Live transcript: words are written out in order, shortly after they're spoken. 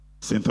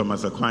St.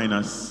 Thomas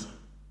Aquinas.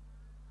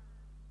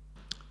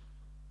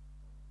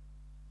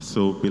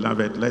 So,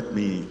 beloved, let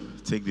me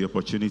take the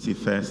opportunity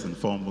first and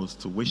foremost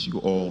to wish you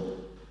all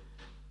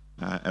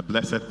a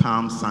blessed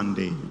Palm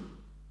Sunday.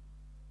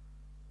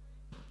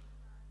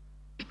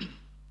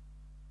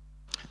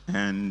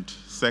 And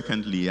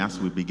secondly, as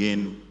we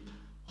begin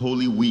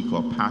Holy Week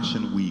or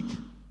Passion Week,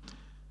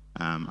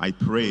 I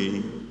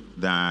pray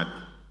that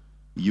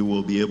you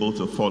will be able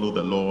to follow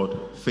the Lord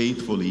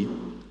faithfully,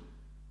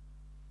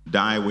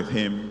 die with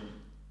him,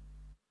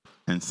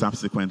 and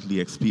subsequently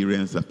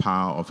experience the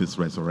power of his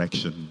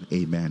resurrection.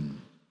 Amen.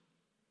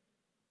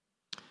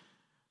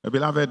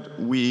 Beloved,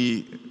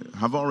 we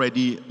have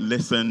already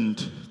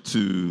listened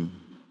to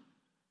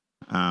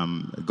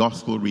a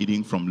gospel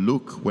reading from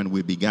Luke when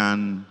we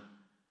began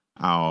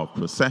our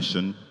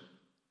procession.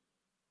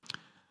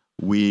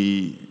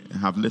 We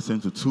have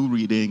listened to two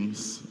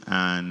readings,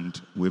 and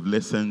we've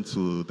listened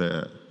to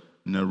the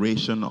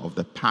narration of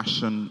the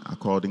Passion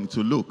according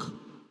to Luke.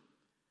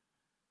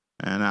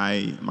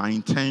 And my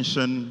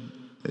intention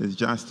is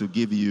just to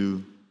give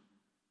you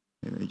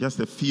just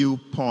a few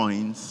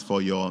points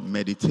for your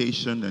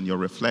meditation and your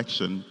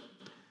reflection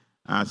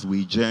as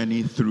we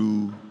journey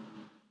through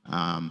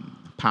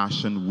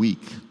Passion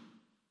Week.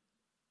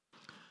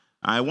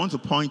 I want to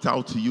point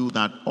out to you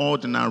that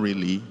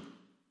ordinarily,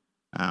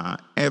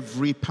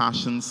 every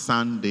Passion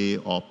Sunday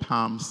or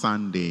Palm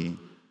Sunday,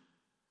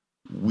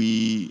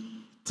 we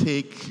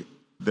take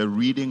the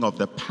reading of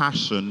the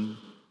Passion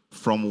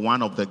from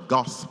one of the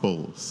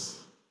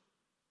Gospels.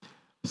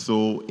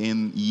 So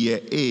in year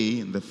A,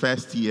 in the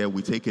first year,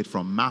 we take it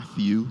from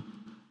Matthew.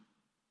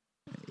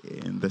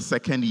 In the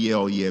second year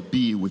or year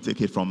B, we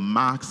take it from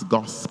Mark's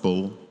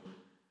Gospel.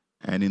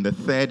 And in the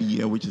third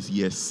year, which is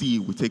year C,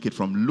 we take it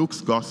from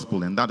Luke's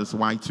Gospel. And that is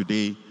why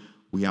today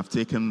we have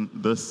taken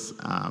this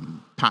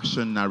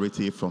Passion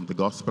narrative from the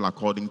Gospel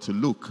according to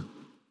Luke.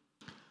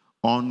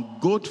 On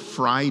Good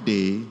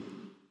Friday,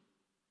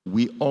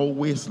 we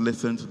always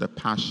listen to the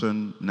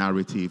Passion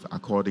narrative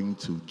according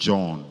to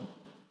John.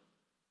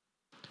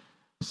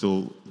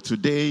 So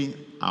today,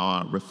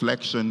 our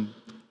reflection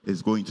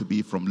is going to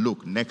be from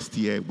Luke. Next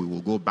year, we will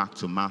go back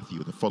to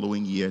Matthew. The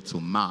following year to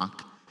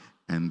Mark.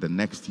 And the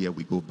next year,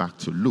 we go back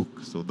to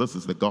Luke. So this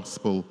is the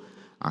Gospel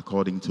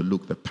according to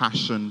Luke. The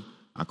Passion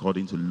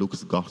according to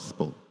Luke's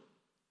Gospel.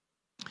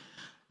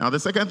 Now, the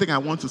second thing I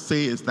want to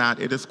say is that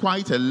it is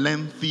quite a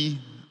lengthy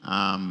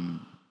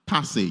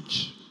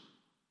passage.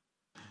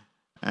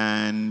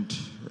 And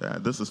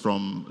this is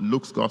from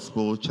Luke's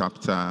Gospel,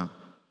 chapter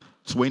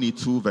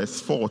 22, verse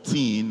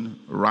 14,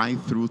 right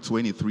through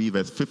 23,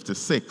 verse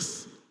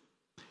 56.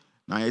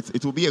 Now,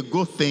 it will be a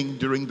good thing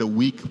during the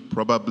week,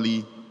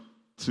 probably,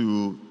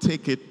 to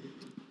take it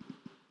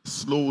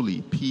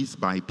slowly, piece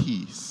by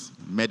piece.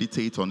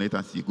 Meditate on it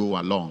as you go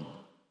along.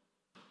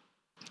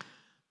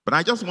 But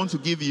I just want to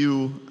give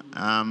you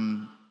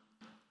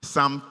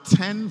some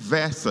 10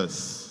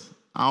 verses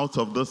out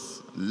of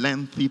this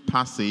lengthy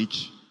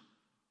passage,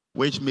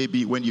 which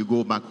maybe when you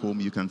go back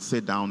home, you can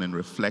sit down and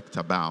reflect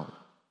about.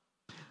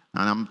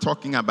 And I'm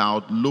talking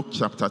about Luke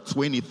chapter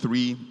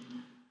 23,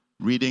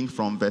 reading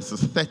from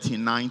verses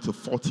 39 to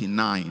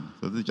 49.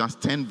 So this is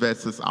just 10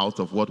 verses out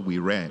of what we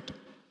read.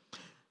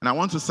 And I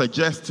want to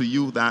suggest to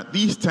you that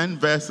these 10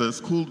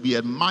 verses could be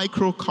a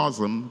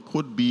microcosm,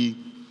 could be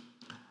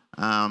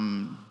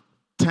 10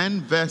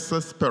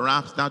 verses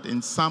perhaps that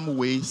in some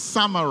way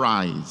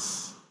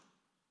summarize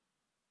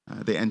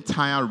the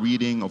entire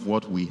reading of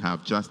what we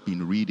have just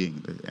been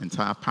reading, the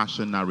entire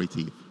Passion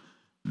narrative.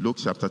 Luke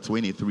chapter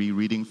 23,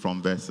 reading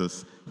from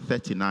verses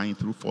 39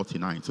 through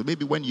 49. So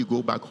maybe when you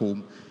go back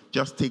home,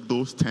 just take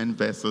those 10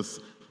 verses.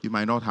 You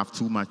might not have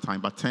too much time,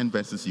 but 10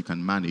 verses you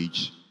can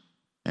manage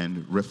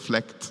and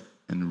reflect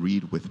and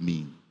read with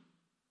me.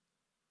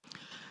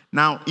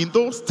 Now, in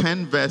those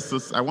 10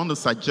 verses, I want to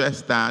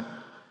suggest that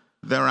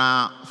there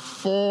are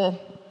 4,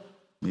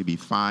 maybe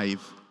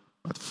 5,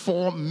 but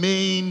 4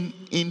 main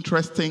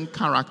interesting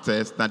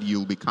characters that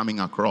you'll be coming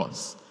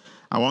across.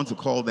 I want to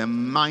call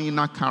them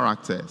minor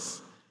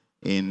characters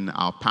in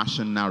our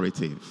Passion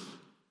narrative.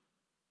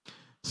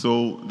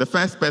 So the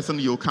first person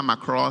you'll come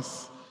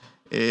across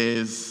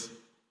is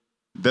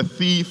the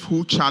thief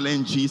who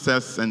challenged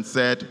Jesus and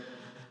said,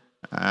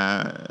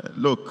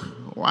 look,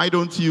 why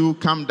don't you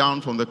come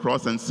down from the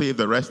cross and save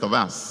the rest of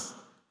us?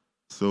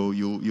 So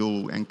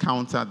you'll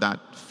encounter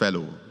that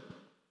fellow.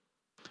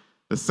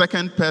 The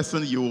second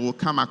person you will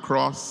come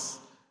across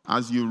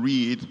as you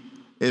read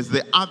is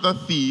the other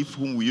thief,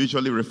 whom we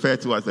usually refer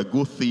to as a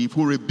good thief,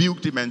 who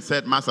rebuked him and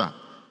said, Master,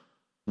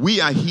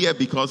 we are here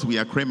because we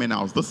are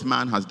criminals. This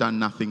man has done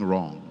nothing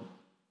wrong.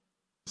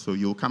 So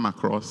you'll come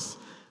across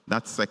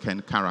that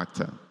second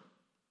character.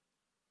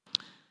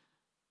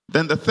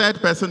 Then the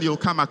third person you'll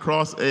come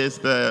across is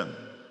the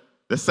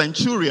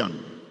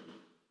centurion,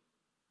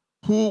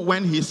 who,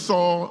 when he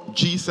saw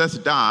Jesus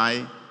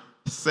die,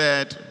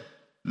 said,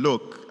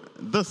 look,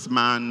 this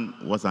man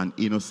was an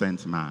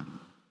innocent man.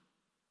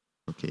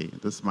 Okay,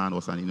 this man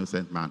was an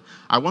innocent man.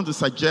 I want to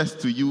suggest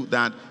to you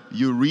that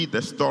you read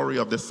the story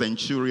of the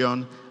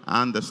centurion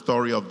and the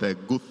story of the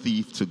good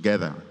thief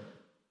together.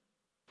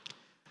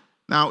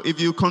 Now, if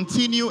you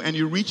continue and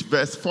you reach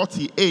verse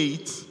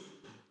 48,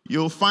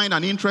 you'll find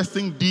an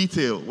interesting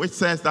detail which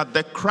says that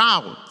the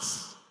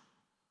crowds,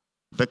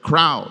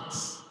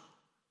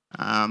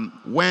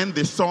 when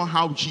they saw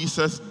how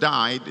Jesus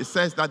died, it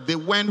says that they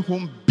went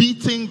home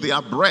beating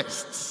their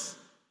breasts.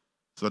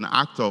 So an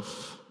act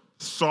of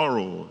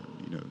sorrow,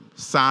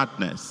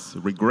 sadness,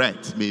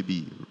 regret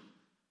maybe.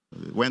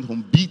 They went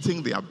home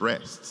beating their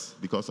breasts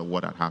because of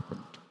what had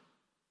happened.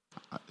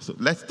 So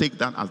let's take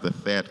that as the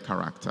third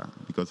character,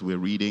 because we're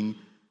reading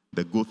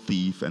the good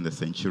thief and the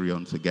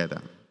centurion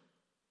together.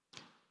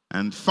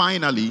 And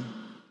finally,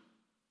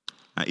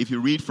 if you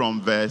read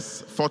from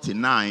verse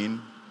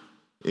 49,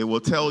 it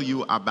will tell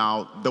you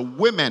about the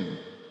women,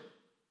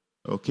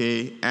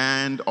 okay,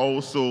 and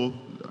also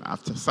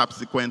after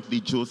subsequently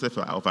Joseph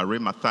of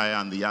Arimathea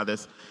and the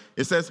others.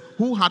 It says,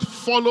 who had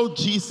followed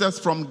Jesus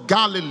from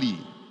Galilee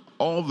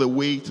all the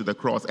way to the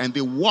cross, and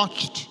they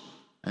watched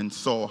and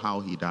saw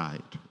how he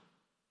died.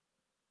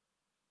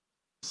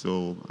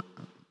 So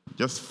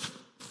just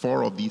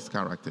four of these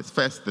characters.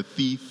 First, the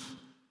thief,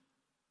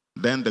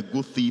 then the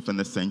good thief and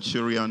the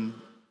centurion,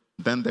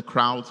 then the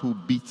crowd who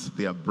beat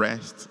their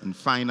breasts, and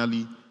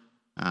finally,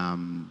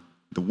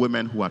 the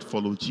women who had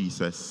followed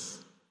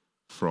Jesus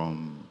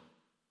from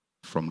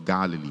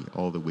Galilee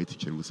all the way to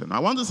Jerusalem. I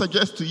want to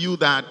suggest to you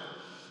that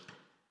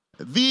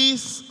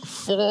these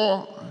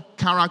four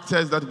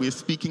characters that we're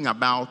speaking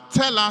about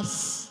tell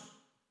us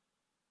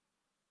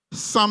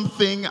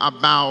something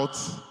about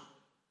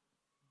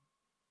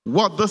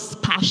what this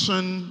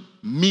passion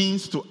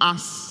means to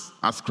us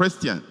as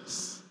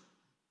Christians.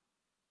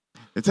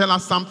 They tell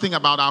us something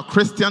about our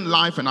Christian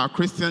life and our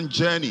Christian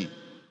journey,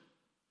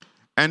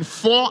 and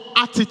four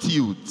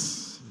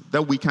attitudes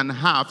that we can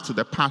have to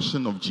the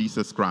passion of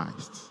Jesus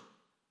Christ.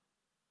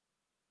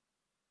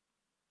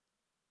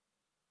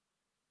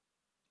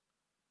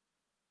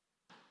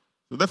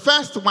 So the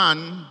first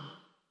one,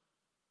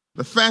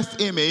 the first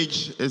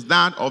image is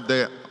that of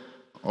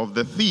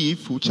the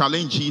thief who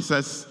challenged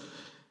Jesus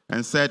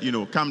and said,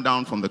 come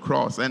down from the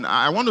cross. And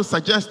I want to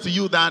suggest to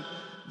you that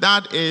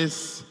that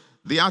is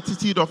the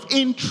attitude of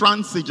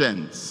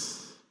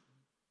intransigence.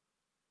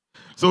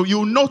 So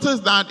you'll notice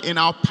that in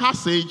our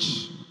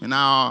passage, in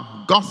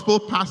our gospel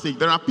passage,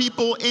 there are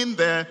people in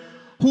there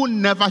who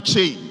never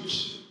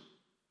change.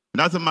 It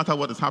doesn't matter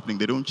what is happening,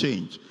 they don't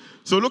change.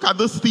 So look at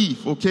this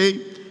thief, okay?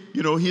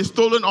 He's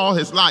stolen all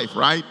his life,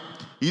 right?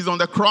 He's on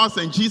the cross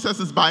and Jesus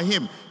is by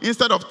him.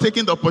 Instead of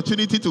taking the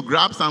opportunity to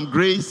grab some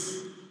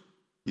grace,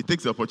 he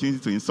takes the opportunity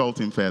to insult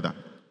him further.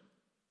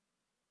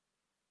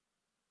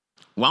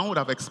 One would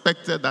have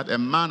expected that a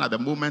man at the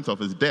moment of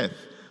his death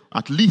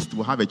at least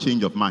will have a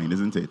change of mind,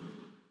 isn't it?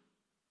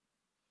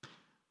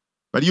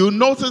 But you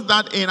notice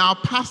that in our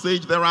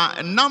passage, there are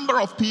a number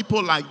of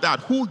people like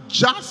that who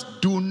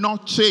just do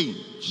not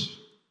change.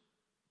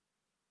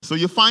 So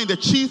you find the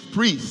chief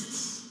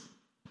priests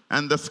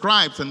and the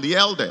scribes and the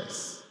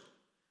elders.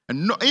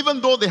 And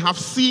even though they have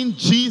seen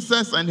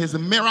Jesus and his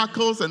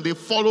miracles and they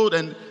followed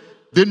and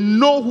they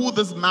know who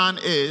this man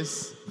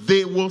is,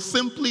 they will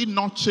simply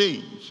not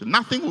change.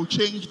 Nothing will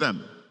change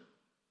them.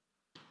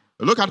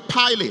 Look at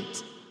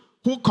Pilate,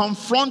 who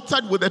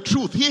confronted with the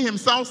truth. He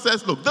himself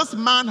says, look, this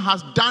man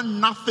has done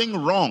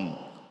nothing wrong.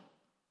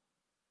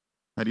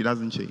 But he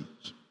doesn't change.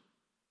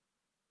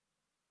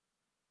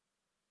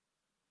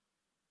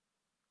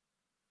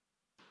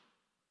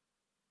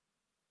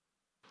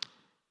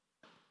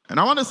 And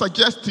I want to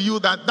suggest to you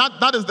that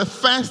that is the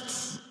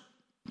first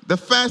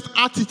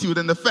attitude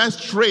and the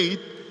first trait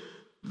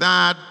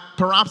that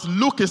perhaps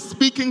Luke is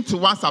speaking to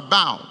us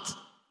about,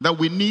 that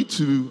we need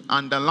to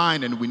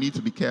underline and we need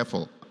to be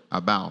careful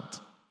about.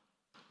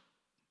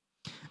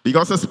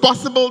 Because it's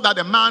possible that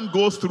a man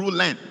goes through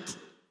Lent,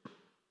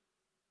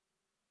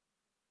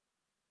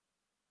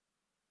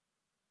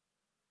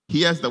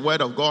 hears the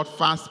word of God,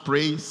 fasts,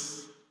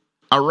 prays,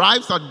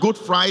 arrives at Good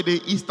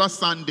Friday, Easter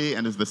Sunday,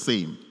 and is the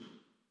same.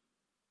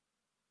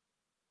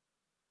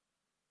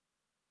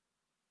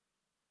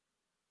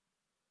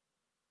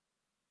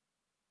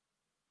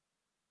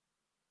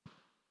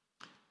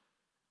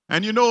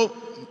 And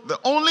the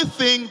only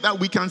thing that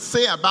we can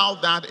say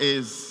about that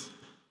is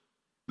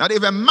that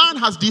if a man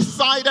has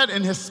decided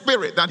in his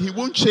spirit that he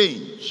won't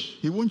change,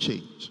 he won't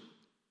change.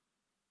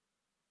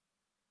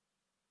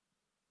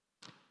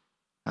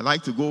 I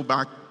like to go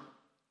back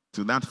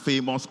to that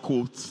famous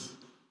quote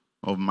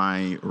of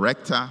my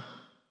rector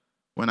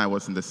when I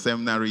was in the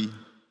seminary,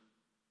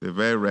 the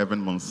very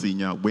Reverend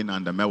Monsignor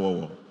Winanda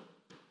Mewowo,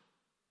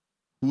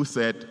 who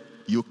said,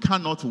 you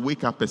cannot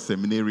wake up a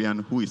seminarian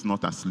who is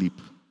not asleep.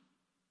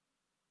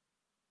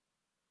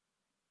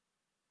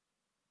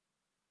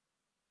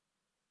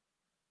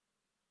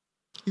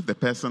 If the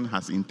person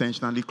has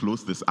intentionally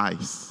closed his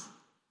eyes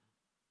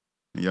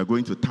and you're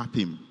going to tap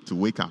him to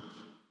wake up,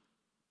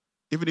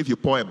 even if you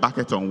pour a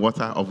bucket of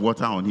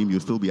water on him, you'll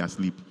still be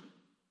asleep.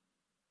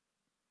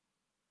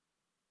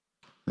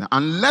 Now,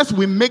 unless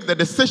we make the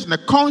decision, a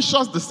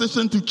conscious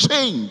decision to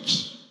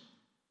change,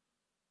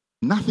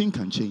 Nothing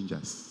can change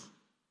us.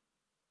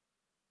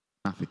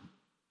 Nothing.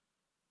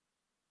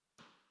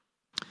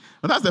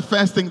 And that's the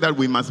first thing that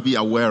we must be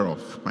aware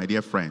of, my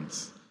dear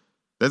friends.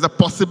 There's a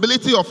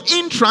possibility of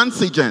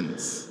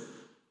intransigence.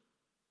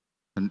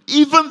 And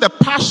even the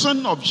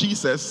passion of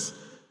Jesus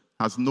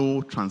has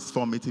no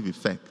transformative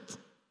effect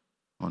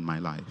on my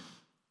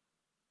life.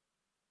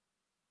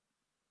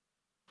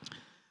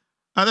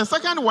 And the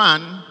second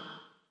one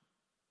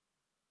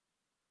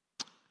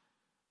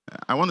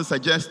I want to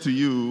suggest to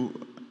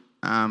you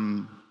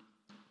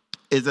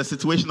is a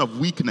situation of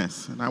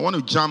weakness. And I want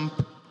to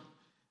jump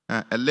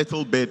a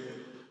little bit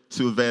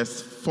to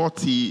verse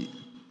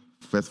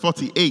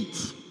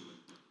 48.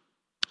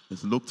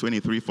 It's Luke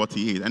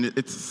 23:48. And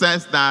it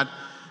says that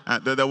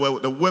there were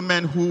the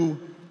women who,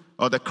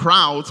 or the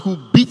crowds who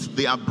beat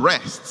their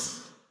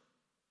breasts.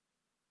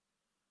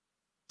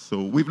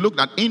 So we've looked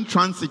at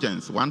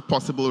intransigence, one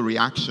possible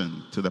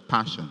reaction to the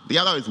passion. The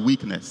other is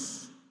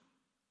weakness.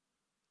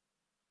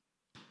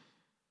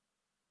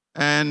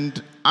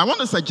 And I want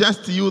to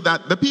suggest to you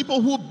that the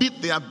people who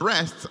beat their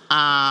breasts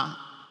are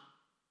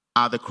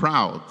the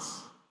crowds.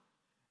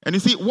 And you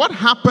see, what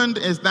happened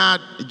is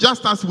that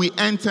just as we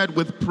entered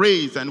with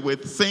praise and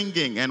with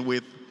singing and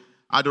with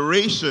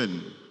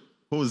adoration,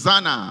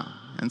 Hosanna,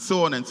 and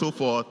so on and so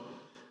forth,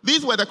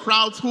 these were the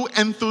crowds who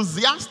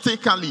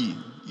enthusiastically,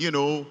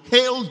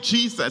 hailed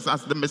Jesus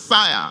as the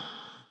Messiah,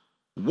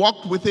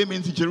 walked with him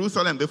into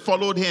Jerusalem, they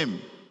followed him.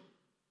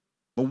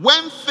 But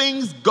when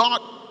things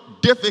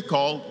got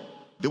difficult,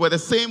 they were the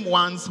same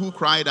ones who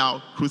cried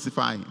out,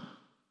 "Crucify him."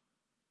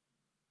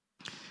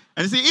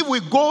 And you see, if we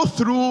go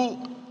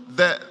through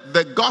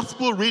the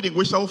gospel reading,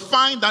 we shall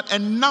find that a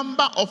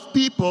number of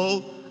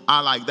people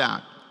are like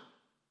that.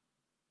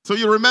 So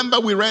you remember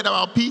we read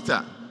about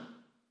Peter.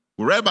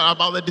 We read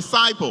about the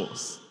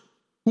disciples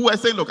who were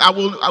saying, "Look,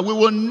 we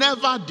will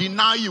never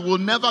deny you, will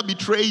never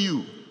betray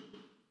you."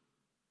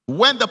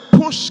 When the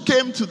push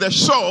came to the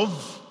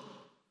shove,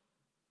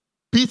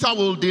 Peter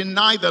will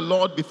deny the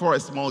Lord before a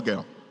small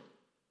girl.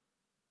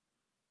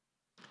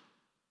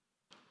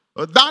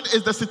 That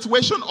is the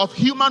situation of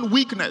human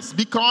weakness,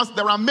 because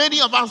there are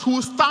many of us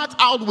who start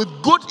out with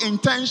good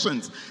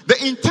intentions.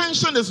 The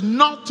intention is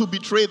not to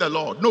betray the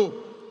Lord. No. In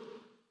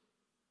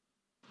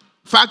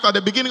fact, at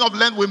the beginning of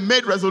Lent, we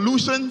made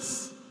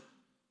resolutions.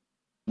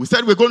 We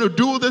said we're going to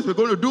do this, we're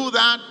going to do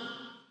that.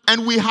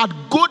 And we had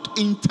good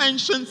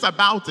intentions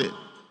about it.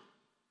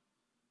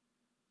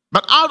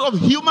 But out of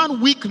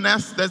human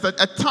weakness, there's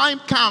a time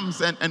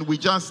comes and we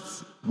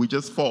just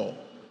fall.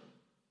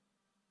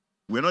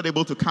 We're not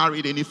able to carry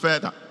it any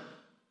further.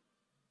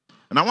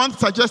 And I want to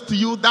suggest to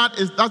you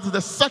that's the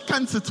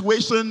second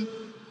situation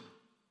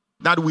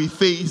that we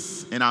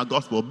face in our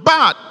gospel.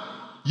 But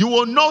you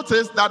will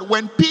notice that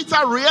when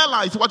Peter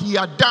realized what he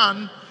had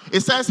done,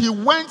 it says he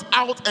went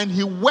out and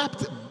he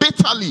wept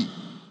bitterly.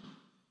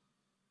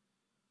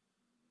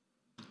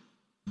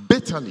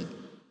 Bitterly.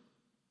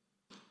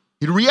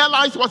 He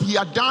realized what he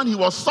had done, he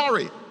was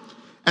sorry.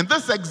 And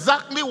this is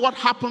exactly what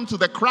happened to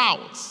the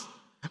crowds.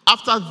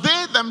 After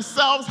they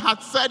themselves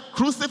had said,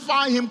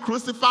 "Crucify him,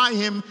 crucify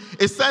him,"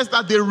 it says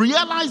that they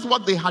realized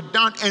what they had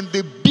done and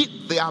they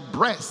beat their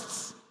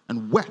breasts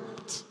and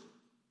wept.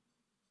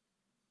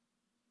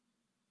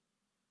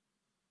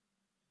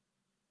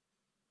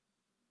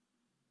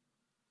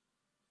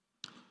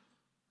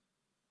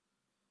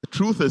 The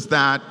truth is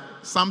that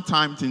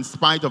sometimes, in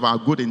spite of our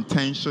good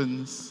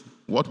intentions,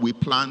 what we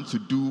plan to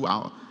do,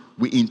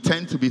 we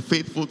intend to be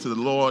faithful to the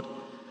Lord,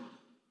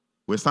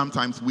 we're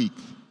sometimes weak.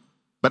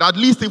 But at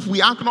least if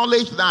we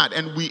acknowledge that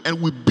and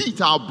we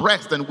beat our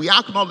breast and we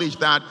acknowledge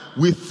that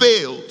we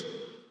failed,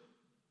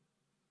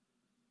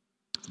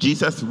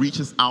 Jesus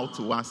reaches out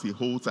to us, he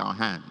holds our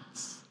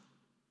hands,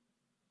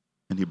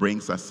 and he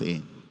brings us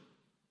in.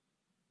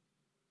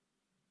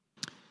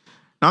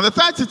 Now, the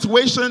third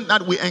situation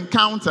that we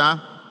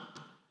encounter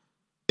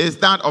is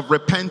that of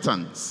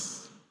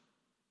repentance.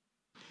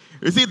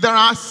 You see, there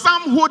are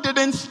some who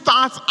didn't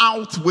start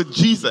out with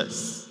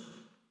Jesus.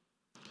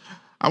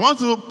 I want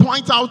to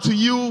point out to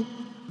you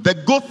the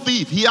good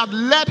thief. He had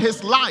led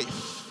his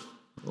life,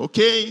 of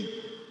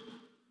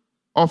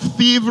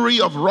thievery,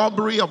 of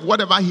robbery, of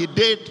whatever he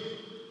did.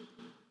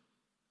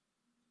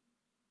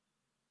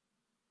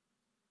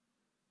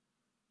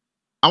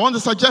 I want to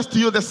suggest to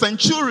you the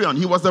centurion.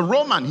 He was a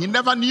Roman. He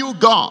never knew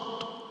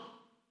God.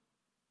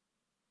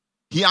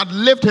 He had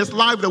lived his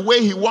life the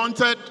way he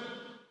wanted.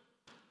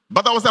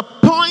 But there was a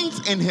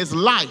point in his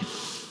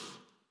life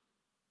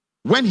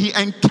when he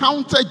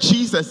encountered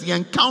Jesus, he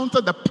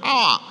encountered the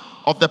power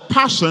of the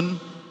passion,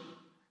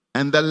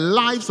 and the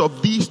lives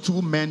of these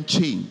two men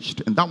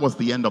changed. And that was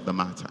the end of the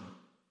matter.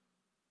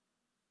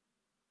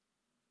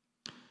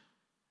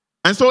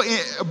 And so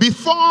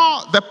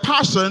before the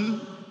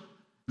passion,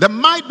 there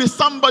might be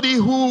somebody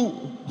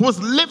who's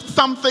lived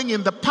something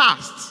in the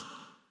past.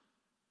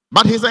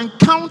 But his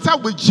encounter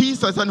with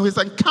Jesus and his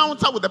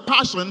encounter with the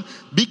passion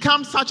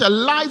becomes such a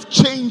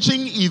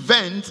life-changing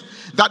event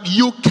that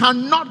you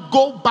cannot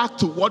go back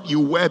to what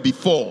you were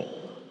before.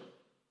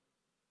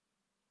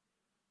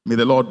 May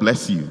the Lord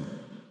bless you.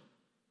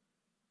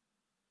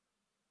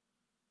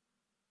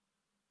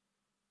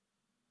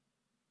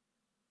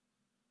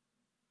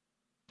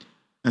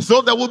 And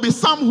so there will be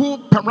some who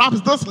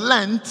perhaps this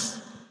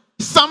Lent,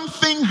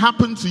 something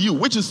happened to you,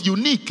 which is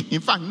unique.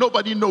 In fact,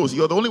 nobody knows.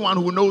 You're the only one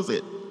who knows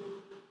it.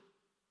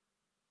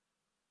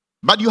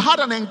 But you had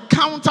an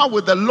encounter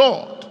with the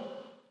Lord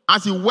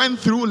as you went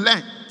through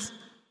Lent.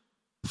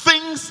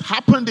 Things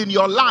happened in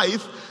your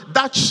life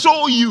that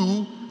show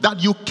you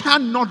that you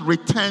cannot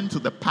return to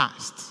the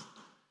past.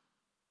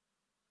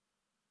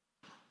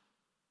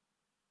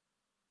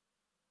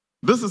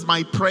 This is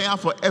my prayer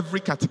for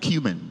every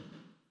catechumen.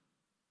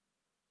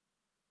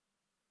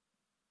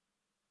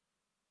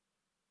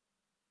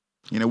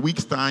 In a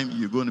week's time,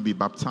 you're going to be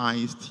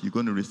baptized. You're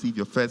going to receive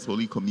your first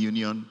Holy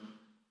Communion.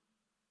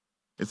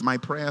 It's my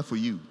prayer for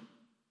you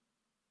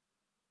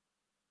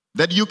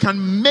that you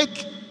can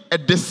make a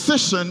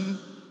decision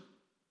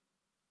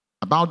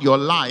about your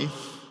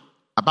life,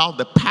 about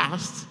the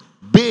past,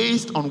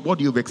 based on what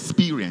you've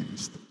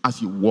experienced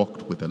as you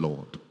walked with the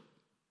Lord.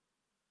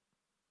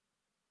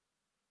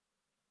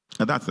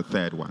 And that's the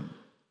third one.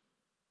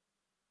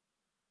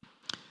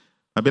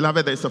 My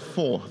beloved, there's a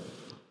fourth.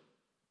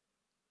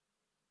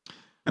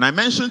 And I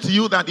mentioned to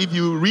you that if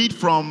you read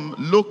from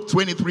Luke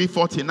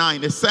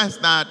 23:49, it says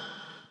that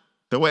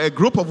there were a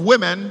group of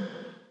women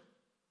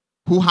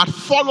who had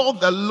followed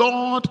the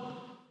Lord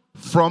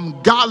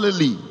from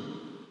Galilee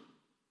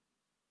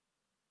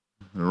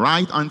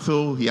right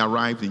until he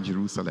arrived in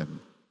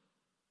Jerusalem.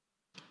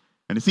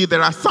 And you see,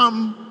 there are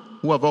some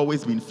who have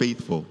always been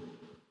faithful.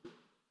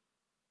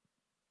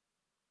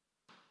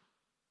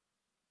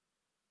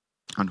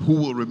 And who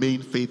will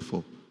remain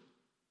faithful.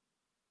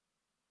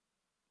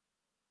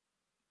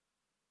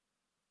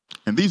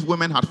 And these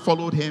women had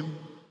followed him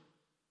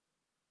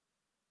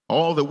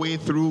all the way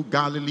through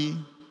Galilee,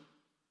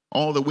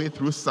 all the way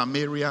through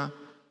Samaria.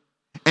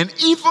 And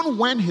even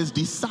when his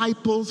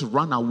disciples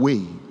ran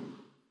away,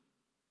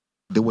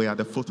 they were at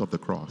the foot of the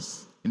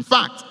cross. In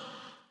fact,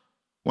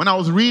 when I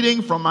was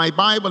reading from my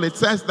Bible, it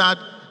says that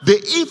they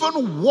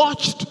even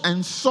watched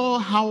and saw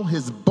how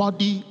his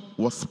body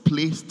was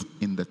placed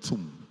in the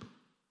tomb.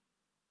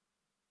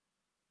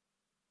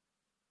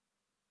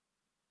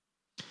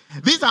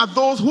 These are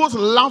those whose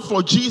love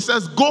for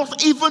Jesus goes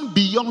even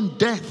beyond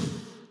death.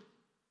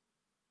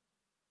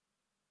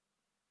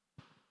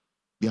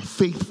 They are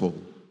faithful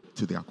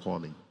to their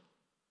calling.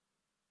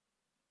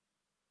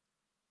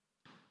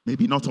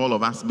 Maybe not all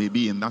of us may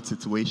be in that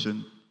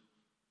situation.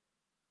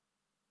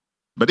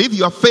 But if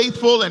you are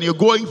faithful and you're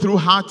going through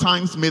hard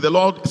times, may the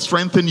Lord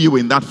strengthen you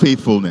in that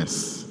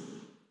faithfulness.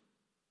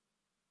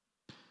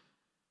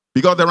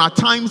 Because there are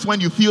times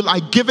when you feel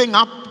like giving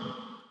up.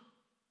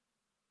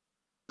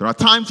 There are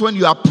times when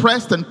you are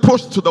pressed and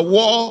pushed to the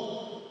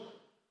wall.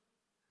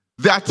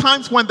 There are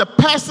times when the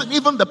person,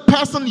 even the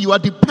person you are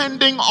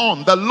depending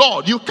on, the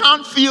Lord, you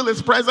can't feel his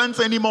presence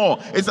anymore.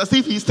 It's as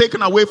if he's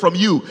taken away from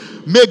you.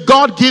 May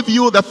God give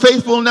you the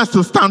faithfulness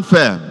to stand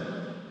firm.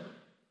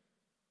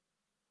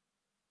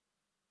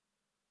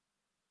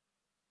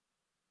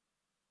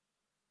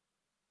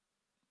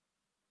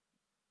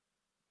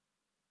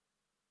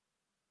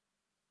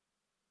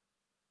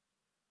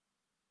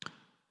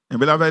 And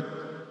beloved,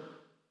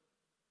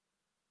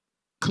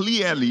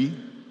 clearly,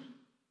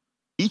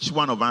 each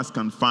one of us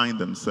can find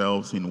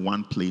themselves in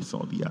one place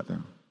or the other.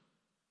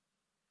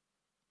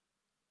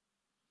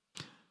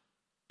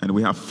 And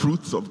we have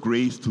fruits of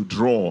grace to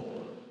draw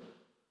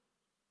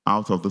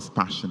out of this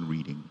passion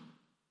reading.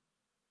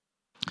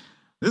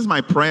 This is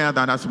my prayer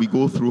that as we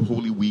go through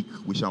Holy Week,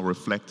 we shall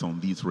reflect on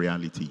these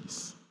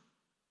realities.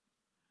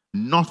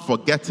 Not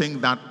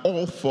forgetting that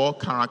all four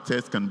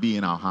characters can be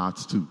in our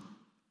hearts too.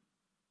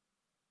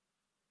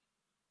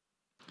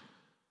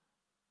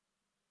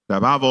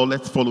 Above all,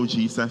 let's follow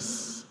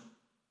Jesus.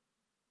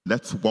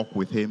 Let's walk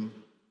with him.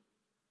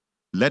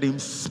 Let him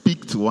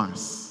speak to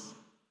us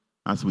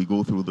as we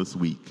go through this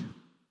week.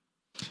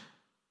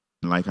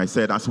 And like I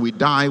said, as we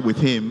die with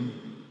him,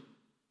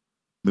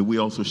 may we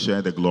also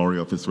share the glory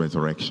of his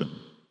resurrection.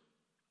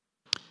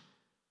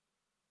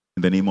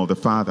 In the name of the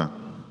Father,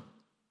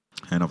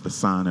 and of the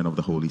Son, and of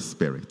the Holy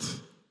Spirit.